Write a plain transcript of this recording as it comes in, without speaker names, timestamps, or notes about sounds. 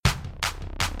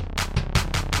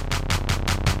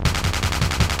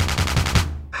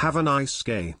Have a nice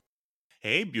gay.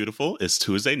 Hey, beautiful. It's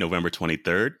Tuesday, November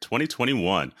 23rd,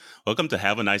 2021. Welcome to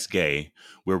Have a Nice Gay,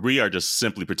 where we are just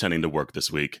simply pretending to work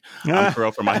this week. I'm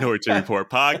Carl from Minority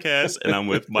Report podcast, and I'm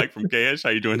with Mike from Gayish.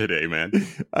 How you doing today, man?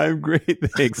 I'm great,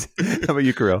 thanks. How about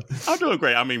you, Carell? I'm doing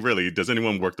great. I mean, really, does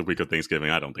anyone work the week of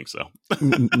Thanksgiving? I don't think so.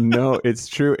 No, it's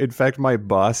true. In fact, my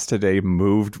boss today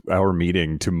moved our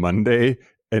meeting to Monday.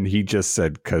 And he just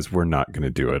said, because we're not going to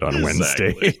do it on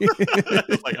Wednesday.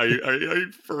 It's like, are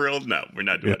you for real? No, we're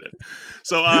not doing it.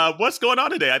 So what's going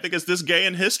on today? I think it's This Gay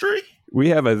in History. We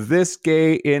have a This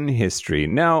Gay in History.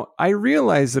 Now, I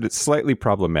realize that it's slightly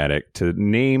problematic to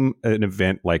name an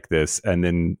event like this and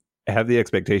then have the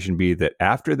expectation be that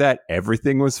after that,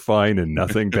 everything was fine and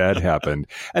nothing bad happened.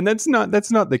 And that's not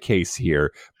the case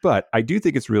here. But I do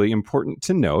think it's really important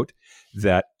to note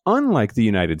that unlike the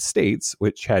United States,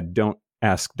 which had Don't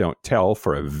Ask, Don't Tell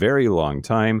for a very long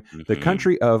time, the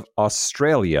country of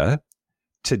Australia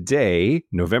today,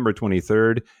 November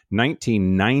 23rd,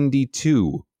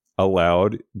 1992,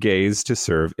 allowed gays to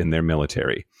serve in their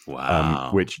military.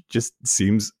 Wow. Which just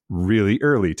seems really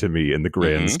early to me in the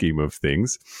grand scheme of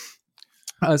things.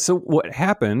 So what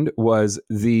happened was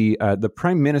the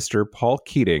Prime Minister, Paul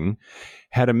Keating,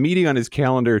 had a meeting on his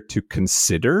calendar to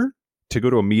go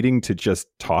to a meeting to just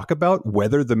talk about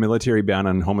whether the military ban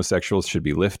on homosexuals should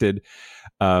be lifted.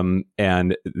 And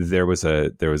there was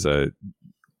a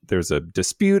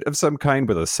dispute of some kind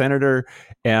with a senator.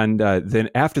 And then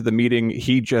after the meeting,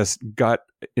 he just got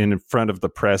in front of the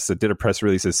press, did a press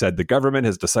release that said the government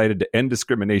has decided to end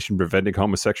discrimination preventing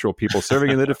homosexual people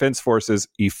serving in the defense forces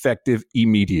effective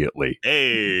immediately.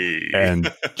 Hey. And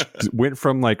went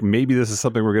from like, maybe this is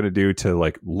something we're going to do to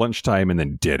like lunchtime and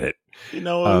then did it. You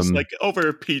know, it was like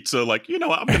over pizza, like, you know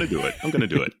what, I'm going to do it. I'm going to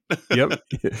do it.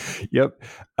 Yep.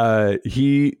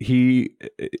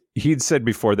 He'd said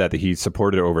before that he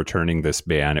supported overturning this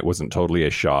ban. It wasn't totally a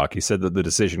shock. He said that the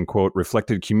decision, quote,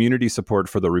 reflected community support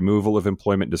for the removal of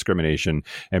employment discrimination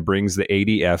and brings the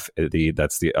ADF,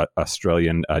 that's the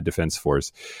Australian Defence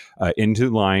Force, into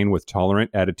line with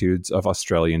tolerant attitudes of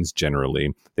Australians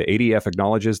generally. The ADF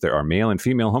acknowledges there are male and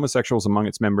female homosexuals among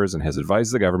its members and has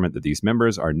advised the government that these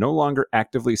members are no longer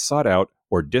actively sought out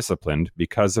or disciplined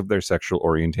because of their sexual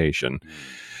orientation.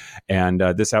 And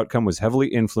this outcome was heavily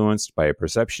influenced by a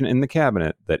perception in the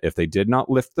cabinet that if they did not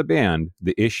lift the ban,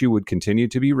 the issue would continue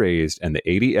to be raised and the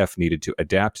ADF needed to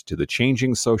adapt to the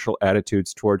changing social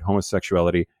attitudes toward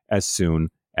homosexuality as soon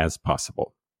as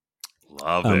possible.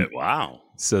 Love it. Wow.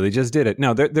 So they just did it.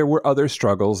 Now there were other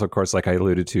struggles, of course, like I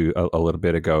alluded to a little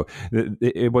bit ago.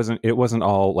 It wasn't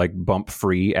all like bump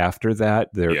free after that.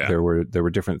 There were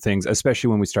different things,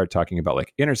 especially when we start talking about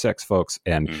like intersex folks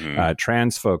and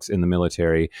trans folks in the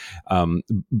military.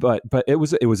 But it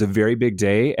was a very big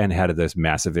day and had this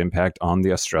massive impact on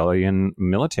the Australian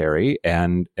military.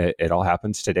 And it all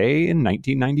happens today in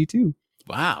 1992.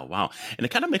 Wow. And it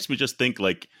kind of makes me just think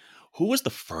like, who was the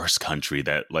first country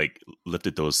that like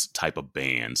lifted those type of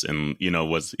bans? And,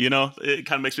 it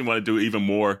kind of makes me want to do even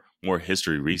more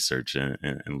history research and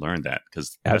learn that.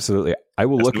 Because absolutely. I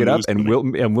will look it up and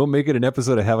we'll make it an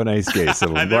episode of Have a Nice Gay.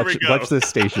 So watch this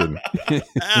station.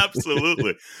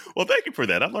 Absolutely. Well, thank you for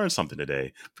that. I learned something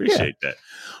today. Appreciate that.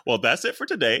 Well, that's it for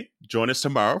today. Join us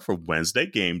tomorrow for Wednesday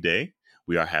Game Day.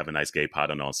 We are Have a Nice Gay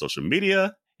Pod on social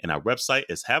media. And our website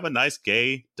is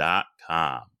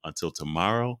haveanicegay.com. Until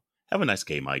tomorrow. Have a nice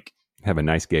gay, Mike. Have a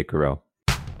nice gay, Carell.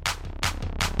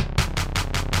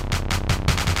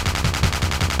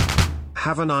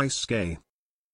 Have a nice gay.